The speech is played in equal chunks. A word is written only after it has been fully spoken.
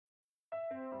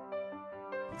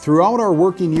Throughout our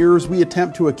working years, we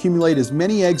attempt to accumulate as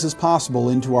many eggs as possible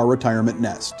into our retirement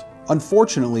nest.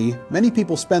 Unfortunately, many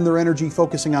people spend their energy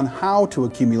focusing on how to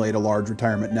accumulate a large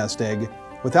retirement nest egg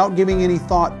without giving any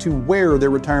thought to where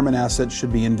their retirement assets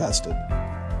should be invested.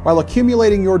 While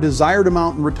accumulating your desired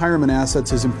amount in retirement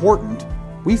assets is important,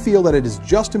 we feel that it is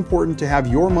just important to have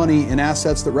your money in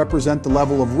assets that represent the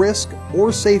level of risk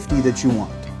or safety that you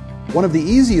want. One of the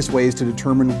easiest ways to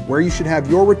determine where you should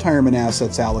have your retirement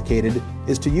assets allocated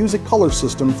is to use a color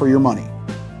system for your money.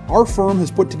 Our firm has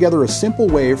put together a simple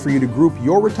way for you to group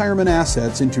your retirement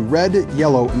assets into red,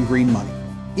 yellow, and green money.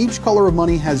 Each color of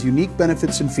money has unique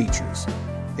benefits and features.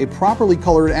 A properly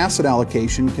colored asset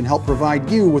allocation can help provide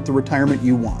you with the retirement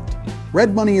you want.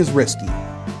 Red money is risky.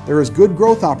 There is good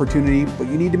growth opportunity, but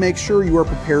you need to make sure you are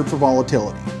prepared for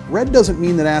volatility. Red doesn't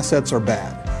mean that assets are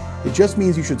bad. It just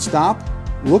means you should stop,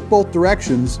 look both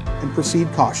directions, and proceed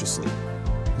cautiously.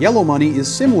 Yellow money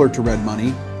is similar to red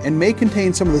money and may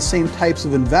contain some of the same types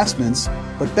of investments,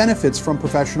 but benefits from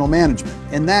professional management,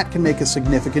 and that can make a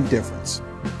significant difference.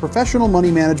 Professional money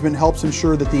management helps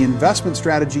ensure that the investment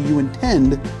strategy you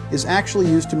intend is actually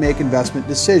used to make investment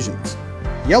decisions.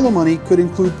 Yellow money could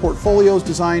include portfolios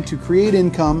designed to create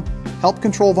income, help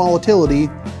control volatility,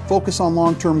 focus on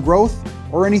long-term growth,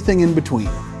 or anything in between.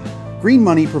 Green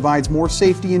money provides more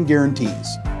safety and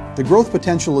guarantees. The growth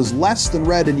potential is less than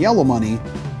red and yellow money,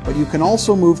 but you can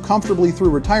also move comfortably through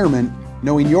retirement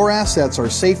knowing your assets are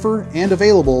safer and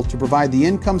available to provide the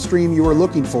income stream you are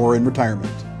looking for in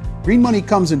retirement. Green money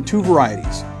comes in two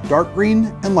varieties, dark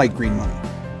green and light green money.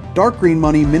 Dark green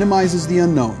money minimizes the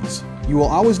unknowns. You will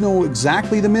always know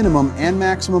exactly the minimum and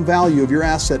maximum value of your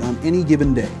asset on any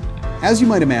given day. As you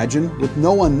might imagine, with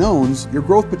no unknowns, your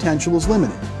growth potential is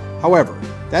limited. However,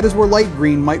 that is where light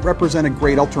green might represent a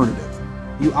great alternative.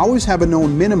 You always have a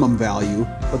known minimum value,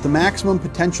 but the maximum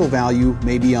potential value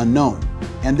may be unknown,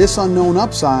 and this unknown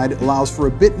upside allows for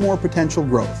a bit more potential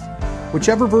growth.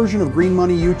 Whichever version of green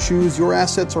money you choose, your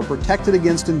assets are protected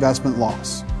against investment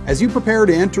loss. As you prepare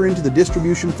to enter into the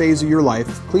distribution phase of your life,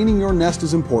 cleaning your nest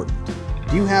is important.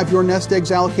 Do you have your nest eggs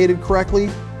allocated correctly?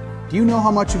 Do you know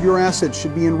how much of your assets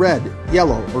should be in red,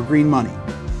 yellow, or green money?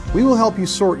 We will help you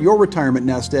sort your retirement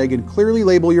nest egg and clearly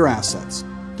label your assets,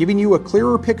 giving you a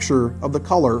clearer picture of the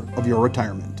color of your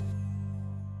retirement.